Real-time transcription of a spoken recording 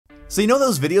So you know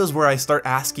those videos where I start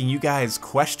asking you guys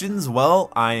questions? Well,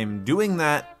 I'm doing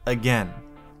that again.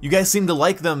 You guys seem to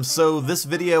like them, so this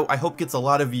video I hope gets a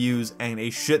lot of views and a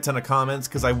shit ton of comments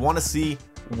because I want to see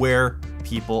where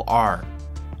people are.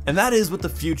 And that is with the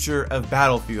future of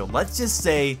Battlefield. Let's just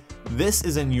say this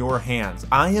is in your hands.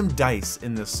 I am DICE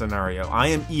in this scenario. I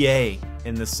am EA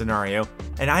in this scenario.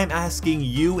 And I am asking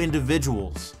you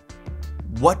individuals,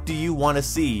 what do you want to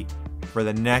see for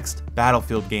the next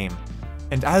Battlefield game?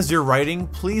 And as you're writing,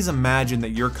 please imagine that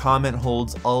your comment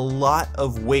holds a lot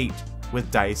of weight with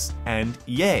DICE and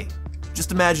EA.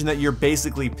 Just imagine that you're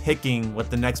basically picking what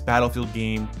the next Battlefield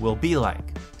game will be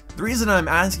like. The reason I'm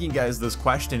asking you guys this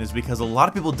question is because a lot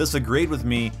of people disagreed with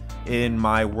me in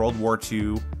my World War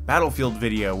II Battlefield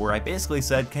video, where I basically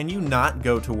said, can you not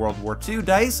go to World War II,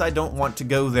 DICE? I don't want to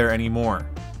go there anymore.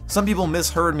 Some people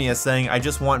misheard me as saying I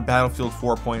just want Battlefield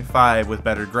 4.5 with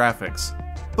better graphics.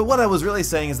 But what I was really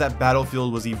saying is that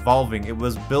Battlefield was evolving, it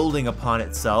was building upon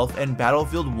itself, and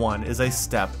Battlefield 1 is a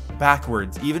step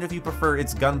backwards. Even if you prefer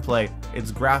its gunplay,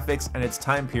 its graphics, and its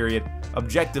time period,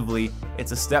 objectively,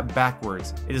 it's a step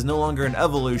backwards. It is no longer an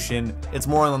evolution, it's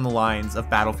more along the lines of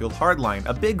Battlefield Hardline.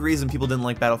 A big reason people didn't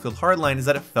like Battlefield Hardline is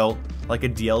that it felt like a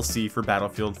DLC for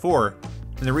Battlefield 4.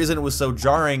 And the reason it was so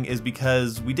jarring is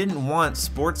because we didn't want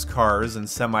sports cars and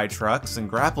semi-trucks and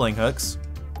grappling hooks.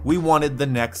 We wanted the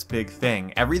next big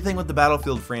thing. Everything with the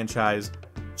Battlefield franchise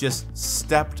just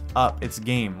stepped up its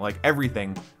game, like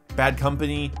everything. Bad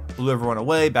Company blew everyone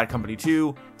away, Bad Company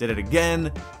 2 did it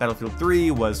again, Battlefield 3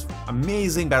 was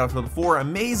amazing, Battlefield 4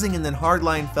 amazing, and then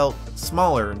Hardline felt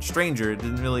smaller and stranger. It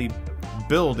didn't really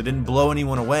build, it didn't blow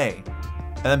anyone away.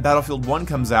 And then Battlefield 1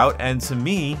 comes out, and to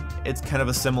me, it's kind of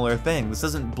a similar thing. This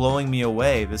isn't blowing me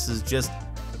away, this is just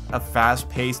a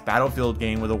fast-paced Battlefield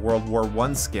game with a World War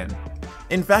I skin.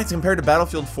 In fact, compared to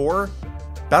Battlefield 4,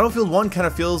 Battlefield 1 kind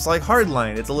of feels like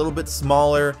Hardline. It's a little bit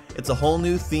smaller, it's a whole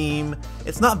new theme,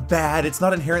 it's not bad, it's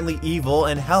not inherently evil,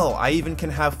 and hell, I even can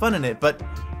have fun in it, but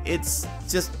it's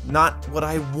just not what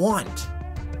I want.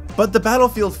 But the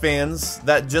Battlefield fans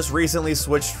that just recently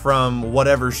switched from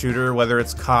whatever shooter, whether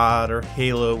it's COD or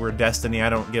Halo or Destiny, I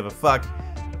don't give a fuck,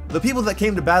 the people that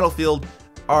came to Battlefield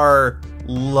are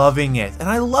loving it, and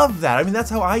I love that. I mean, that's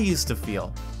how I used to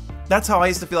feel. That's how I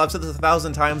used to feel. I've said this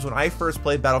 1,000 times. When I first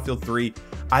played Battlefield 3,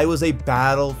 I was a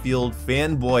Battlefield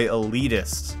fanboy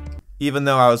elitist, even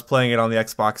though I was playing it on the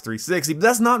Xbox 360, but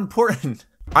that's not important.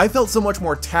 I felt so much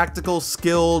more tactical,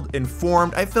 skilled,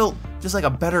 informed. I felt just like a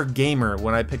better gamer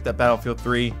when I picked up Battlefield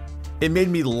 3. It made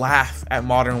me laugh at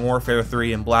Modern Warfare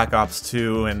 3 and Black Ops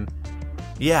 2, and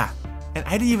yeah. And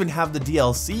I didn't even have the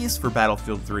DLCs for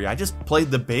Battlefield 3. I just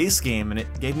played the base game, and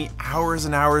it gave me hours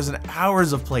and hours and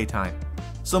hours of playtime.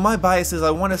 So my bias is I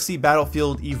want to see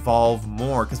Battlefield evolve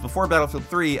more, because before Battlefield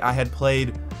 3 I had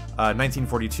played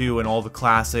 1942 and all the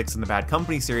classics and the Bad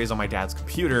Company series on my dad's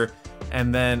computer,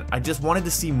 and then I just wanted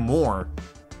to see more.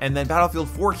 And then Battlefield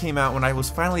 4 came out when I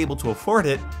was finally able to afford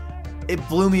it. It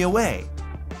blew me away.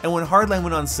 And when Hardline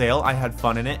went on sale, I had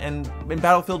fun in it, and in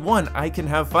Battlefield 1 I can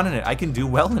have fun in it, I can do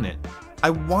well in it. I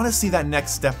want to see that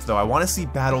next step though. I want to see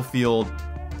Battlefield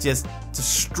just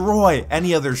destroy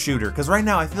any other shooter, because right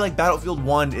now I feel like Battlefield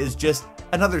 1 is just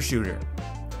another shooter.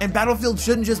 And Battlefield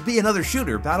shouldn't just be another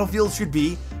shooter, Battlefield should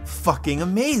be fucking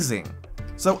amazing.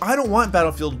 So I don't want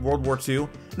Battlefield World War II,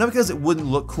 not because it wouldn't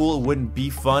look cool, it wouldn't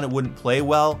be fun, it wouldn't play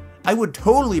well. I would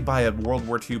totally buy a World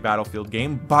War II Battlefield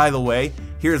game. By the way,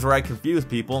 here's where I confuse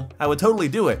people, I would totally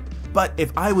do it. But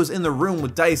if I was in the room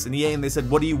with DICE and EA and they said,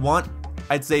 what do you want?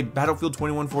 I'd say Battlefield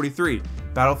 2143,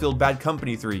 Battlefield Bad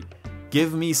Company 3.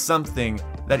 Give me something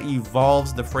that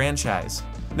evolves the franchise.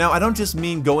 Now, I don't just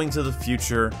mean going to the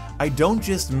future, I don't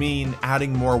just mean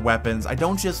adding more weapons, I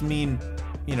don't just mean,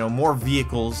 you know, more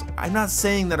vehicles. I'm not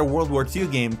saying that a World War II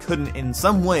game couldn't in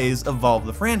some ways evolve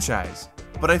the franchise.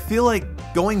 But I feel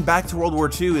like going back to World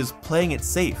War II is playing it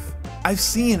safe. I've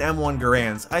seen M1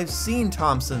 Garands, I've seen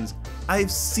Thompsons,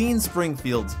 I've seen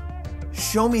Springfields.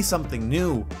 Show me something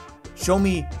new. Show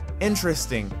me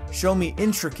interesting, show me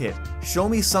intricate, show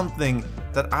me something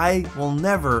that I will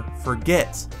never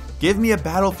forget. Give me a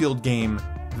Battlefield game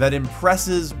that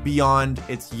impresses beyond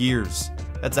its years,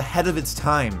 that's ahead of its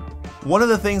time. One of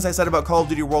the things I said about Call of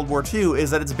Duty World War II is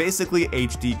that it's basically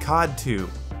HD COD 2.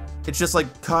 It's just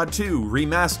like COD 2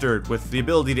 remastered with the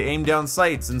ability to aim down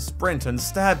sights and sprint and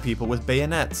stab people with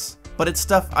bayonets. But it's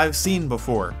stuff I've seen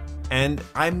before, and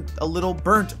I'm a little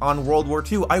burnt on World War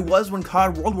II. I was when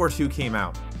COD World War II came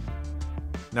out.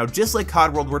 Now, just like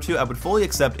COD World War II, I would fully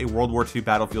accept a World War II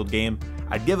Battlefield game.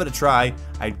 I'd give it a try,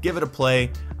 I'd give it a play,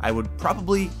 I would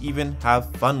probably even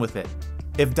have fun with it.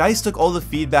 If DICE took all the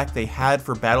feedback they had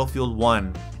for Battlefield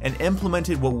 1 and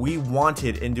implemented what we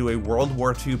wanted into a World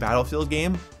War II Battlefield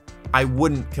game, I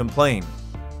wouldn't complain.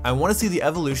 I want to see the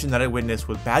evolution that I witnessed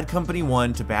with Bad Company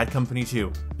 1 to Bad Company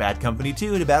 2, Bad Company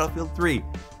 2 to Battlefield 3,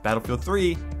 Battlefield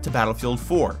 3 to Battlefield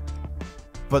 4.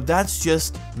 But that's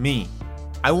just me.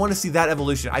 I want to see that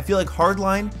evolution. I feel like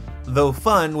Hardline, though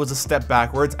fun, was a step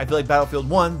backwards. I feel like Battlefield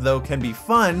 1, though can be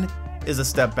fun, is a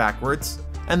step backwards.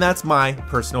 And that's my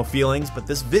personal feelings, but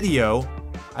this video,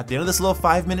 at the end of this little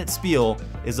 5-minute spiel,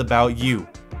 is about you.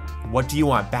 What do you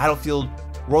want? Battlefield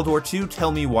World War II?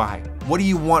 Tell me why. What do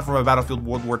you want from a Battlefield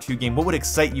World War II game? What would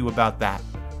excite you about that?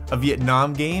 A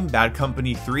Vietnam game? Bad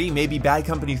Company 3? Maybe Bad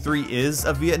Company 3 is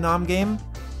a Vietnam game?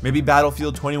 Maybe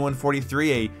Battlefield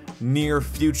 2143, a near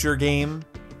future game?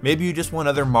 Maybe you just want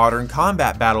another modern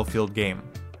combat Battlefield game.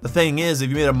 The thing is, if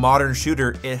you made a modern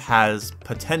shooter, it has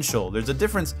potential. There's a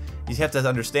difference you have to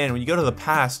understand. When you go to the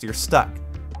past, you're stuck.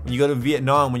 When you go to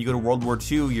Vietnam, when you go to World War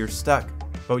II, you're stuck.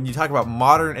 But when you talk about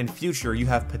modern and future, you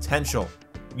have potential.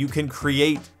 You can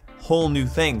create whole new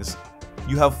things.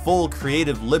 You have full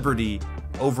creative liberty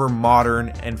over modern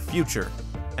and future.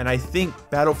 And I think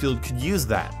Battlefield could use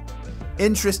that.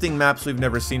 Interesting maps we've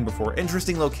never seen before.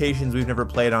 Interesting locations we've never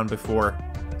played on before.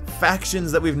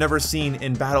 Factions that we've never seen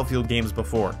in Battlefield games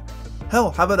before.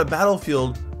 Hell, how about a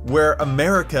Battlefield where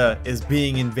America is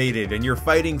being invaded and you're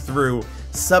fighting through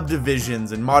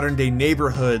subdivisions and modern day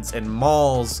neighborhoods and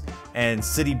malls and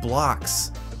city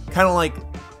blocks. Kind of like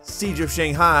Siege of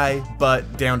Shanghai,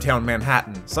 but downtown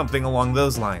Manhattan, something along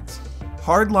those lines.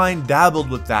 Hardline dabbled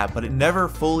with that, but it never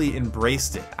fully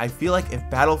embraced it. I feel like if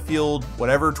Battlefield,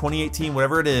 whatever, 2018,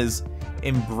 whatever it is,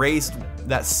 embraced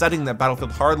that setting that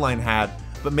Battlefield Hardline had,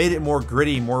 but made it more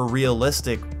gritty, more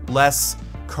realistic, less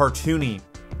cartoony,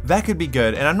 that could be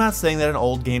good. And I'm not saying that an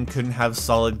old game couldn't have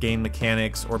solid game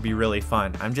mechanics or be really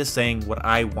fun. I'm just saying what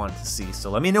I want to see.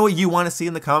 So let me know what you want to see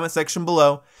in the comment section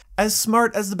below. As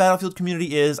smart as the Battlefield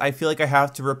community is, I feel like I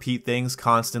have to repeat things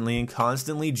constantly and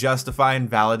constantly justify and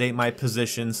validate my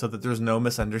position so that there's no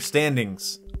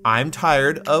misunderstandings. I'm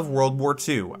tired of World War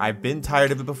II. I've been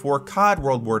tired of it before COD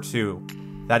World War II.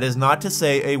 That is not to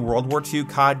say a World War II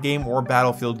COD game or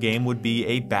Battlefield game would be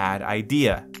a bad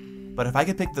idea. But if I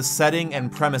could pick the setting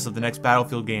and premise of the next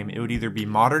Battlefield game, it would either be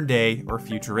modern day or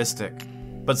futuristic.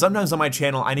 But sometimes on my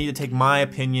channel, I need to take my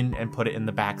opinion and put it in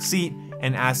the back seat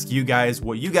and ask you guys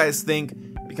what you guys think,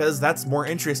 because that's more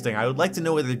interesting. I would like to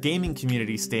know where the gaming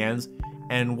community stands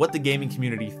and what the gaming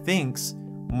community thinks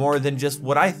more than just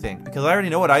what I think, because I already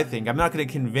know what I think. I'm not going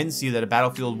to convince you that a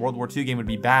Battlefield World War II game would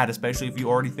be bad, especially if you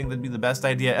already think that'd be the best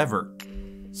idea ever.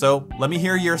 So let me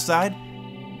hear your side.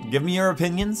 Give me your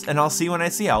opinions, and I'll see when I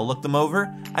see. I'll look them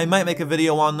over. I might make a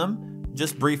video on them,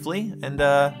 just briefly, and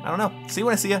I don't know. See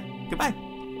when I see ya. Goodbye.